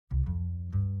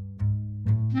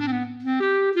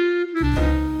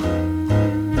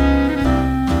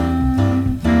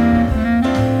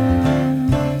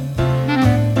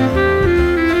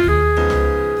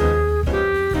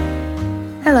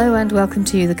welcome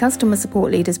to the Customer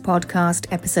Support Leaders Podcast,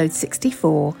 episode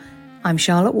 64. I'm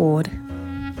Charlotte Ward.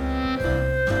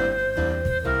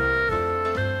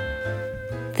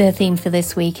 The theme for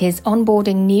this week is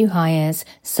onboarding new hires,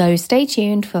 so stay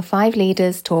tuned for 5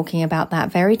 leaders talking about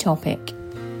that very topic.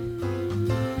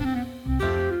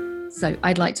 So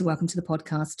I'd like to welcome to the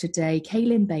podcast today,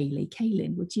 Kaylin Bailey.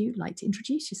 Kaylin, would you like to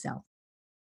introduce yourself?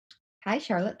 Hi,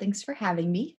 Charlotte. Thanks for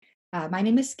having me. My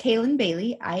name is Kaylin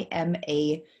Bailey. I am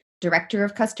a Director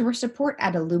of Customer Support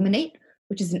at Illuminate,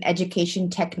 which is an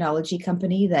education technology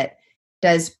company that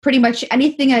does pretty much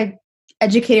anything an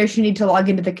educator should need to log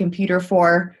into the computer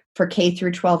for K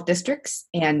through 12 districts.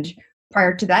 And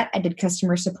prior to that, I did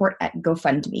customer support at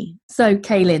GoFundMe. So,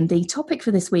 Kaylin, the topic for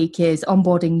this week is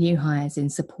onboarding new hires in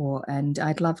support, and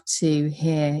I'd love to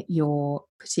hear your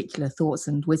particular thoughts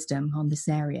and wisdom on this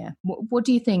area. What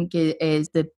do you think is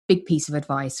the big piece of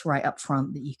advice right up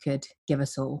front that you could give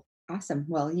us all? Awesome.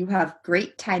 Well, you have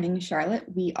great timing, Charlotte.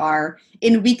 We are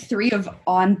in week 3 of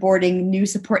onboarding new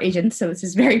support agents, so this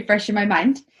is very fresh in my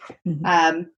mind.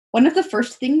 Mm-hmm. One of the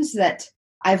first things that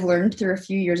I've learned through a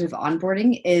few years of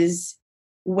onboarding is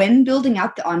when building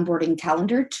out the onboarding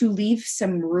calendar to leave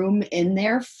some room in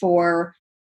there for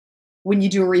when you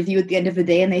do a review at the end of the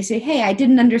day and they say, hey, I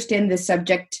didn't understand this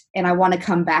subject and I want to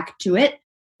come back to it.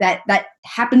 That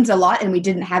happens a lot, and we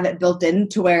didn't have it built in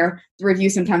to where the review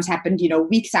sometimes happened,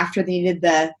 weeks after they needed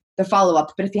the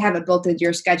follow-up. But if you have it built into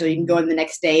your schedule, you can go in the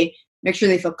next day, make sure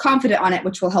they feel confident on it,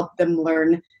 which will help them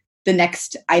learn the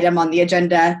next item on the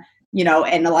agenda.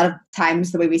 And a lot of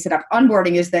times the way we set up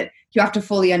onboarding is that you have to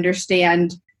fully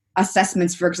understand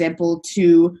assessments, for example,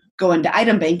 to go into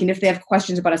Item Bank. And if they have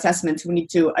questions about assessments, we need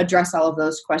to address all of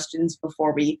those questions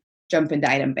before we jump into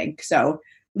Item Bank. So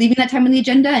leaving that time on the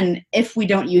agenda, and if we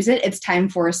don't use it, it's time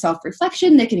for a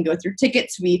self-reflection. They can go through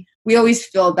tickets. We always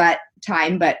fill that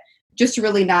time, but just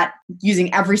really not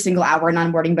using every single hour in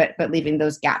onboarding, but leaving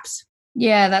those gaps.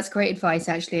 Yeah, that's great advice,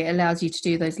 actually. It allows you to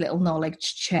do those little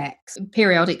knowledge checks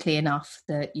periodically enough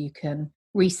that you can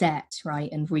reset,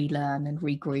 right, and relearn and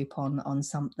regroup on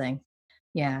something.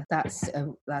 Yeah, that's a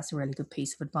really good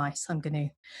piece of advice. I'm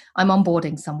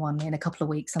onboarding someone in a couple of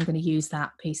weeks. I'm going to use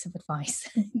that piece of advice.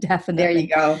 Definitely. There you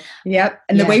go. Yep.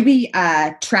 And the way we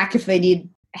track if they need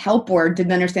help or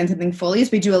didn't understand something fully is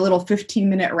we do a little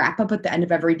 15-minute wrap up at the end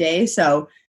of every day. So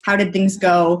how did things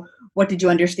go? What did you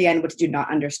understand? What did you not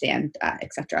understand,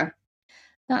 etc.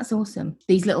 That's awesome.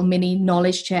 These little mini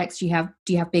knowledge checks, do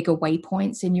you have bigger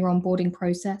waypoints in your onboarding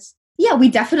process? Yeah, we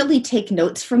definitely take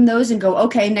notes from those and go,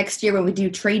 okay, next year when we do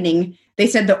training, they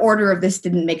said the order of this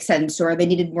didn't make sense or they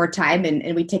needed more time,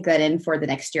 and we take that in for the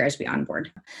next year as we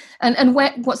onboard. And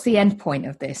what's the end point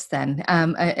of this then?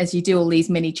 As you do all these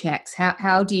mini checks,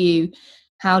 how do you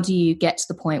get to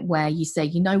the point where you say,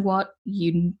 you know what,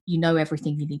 you know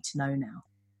everything you need to know now?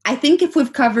 I think if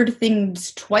we've covered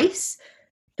things twice,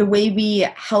 the way we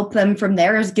help them from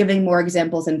there is giving more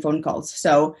examples and phone calls.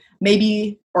 So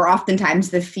maybe, or oftentimes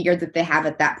the fear that they have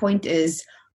at that point is,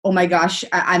 oh my gosh,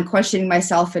 I'm questioning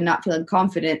myself and not feeling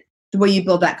confident. The way you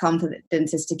build that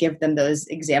confidence is to give them those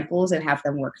examples and have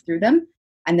them work through them.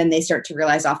 And then they start to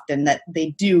realize often that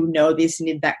they do know they just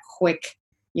need that quick,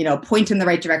 point in the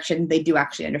right direction. They do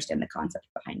actually understand the concept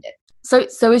behind it.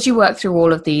 So as you work through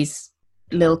all of these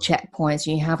little checkpoints,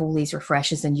 you have all these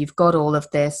refreshers and you've got all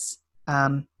of this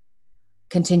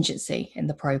contingency in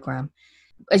the program.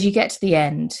 As you get to the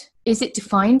end, is it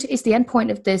defined? Is the end point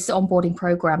of this onboarding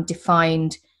program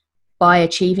defined by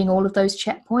achieving all of those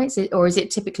checkpoints? Or is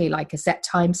it typically like a set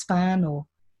time span, or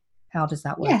how does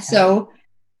that work? Yeah, so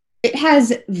it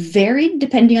has varied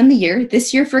depending on the year.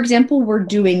 This year, for example, we're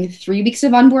doing 3 weeks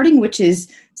of onboarding, which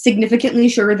is significantly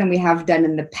shorter than we have done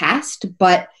in the past.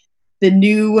 But the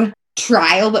new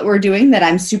trial that we're doing that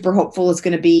I'm super hopeful is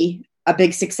going to be a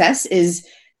big success is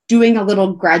doing a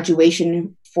little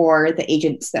graduation for the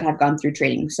agents that have gone through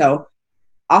training. So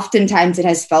oftentimes it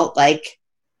has felt like,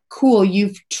 cool,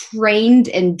 you've trained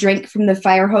and drank from the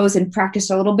fire hose and practiced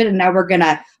a little bit, and now we're going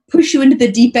to push you into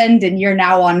the deep end and you're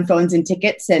now on phones and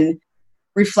tickets. And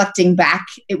reflecting back,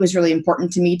 it was really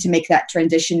important to me to make that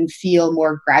transition feel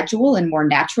more gradual and more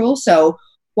natural. So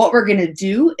what we're going to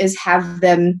do is have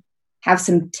them have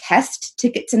some test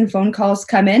tickets and phone calls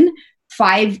come in,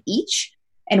 5 each.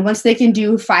 And once they can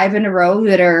do 5 in a row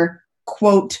that are,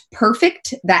 quote,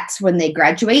 perfect, that's when they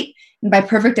graduate. And by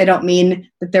perfect, I don't mean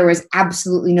that there was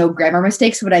absolutely no grammar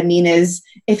mistakes. What I mean is,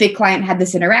 if a client had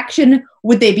this interaction,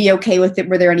 would they be okay with it?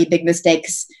 Were there any big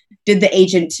mistakes? Did the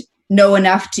agent know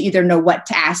enough to either know what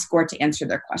to ask or to answer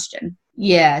their question?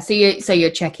 Yeah, so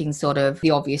you're checking sort of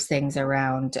the obvious things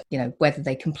around, whether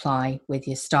they comply with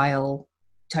your style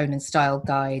tone and style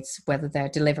guides, whether they're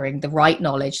delivering the right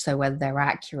knowledge, so whether they're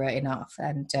accurate enough.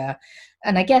 And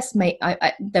I guess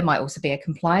there might also be a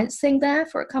compliance thing there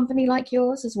for a company like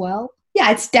yours as well.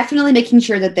 Yeah, it's definitely making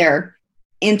sure that they're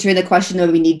answering the question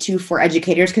that we need to for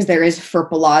educators, because there is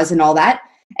FERPA laws and all that.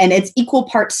 And it's equal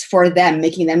parts for them,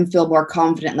 making them feel more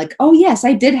confident, like, oh, yes,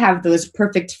 I did have those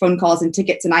perfect phone calls and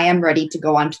tickets, and I am ready to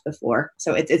go onto the floor.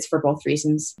 So it's for both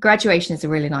reasons. Graduation is a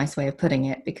really nice way of putting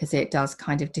it, because it does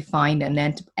kind of define an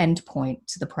end point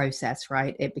to the process,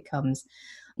 right? It becomes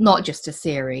not just a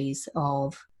series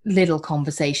of little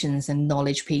conversations and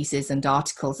knowledge pieces and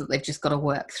articles that they've just got to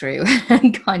work through,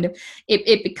 and kind of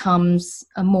it becomes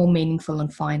a more meaningful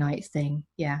and finite thing.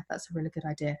 Yeah, that's a really good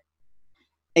idea.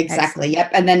 Exactly. Excellent.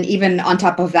 Yep. And then even on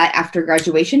top of that, after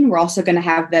graduation, we're also going to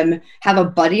have them have a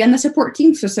buddy on the support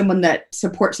team. So someone that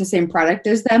supports the same product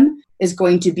as them is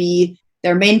going to be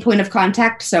their main point of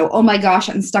contact. So, oh my gosh,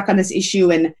 I'm stuck on this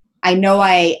issue and I know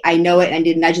it and I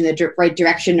need a nudge in the right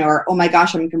direction, or, oh my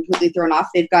gosh, I'm completely thrown off.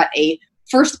 They've got a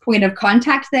first point of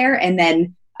contact there. And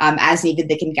then as needed,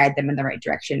 they can guide them in the right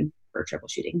direction for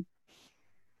troubleshooting.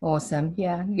 Awesome.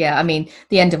 Yeah. I mean,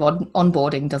 the end of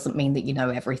onboarding doesn't mean that you know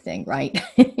everything, right?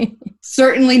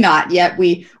 Certainly not. Yet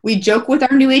we joke with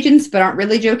our new agents, but aren't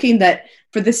really joking that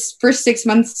for this first 6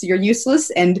 months, you're useless,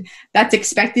 and that's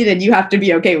expected, and you have to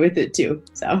be okay with it too.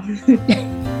 So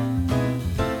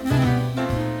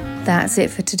that's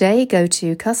it for today. Go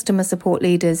to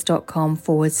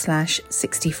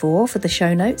customersupportleaders.com/64 for the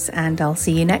show notes, and I'll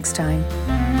see you next time.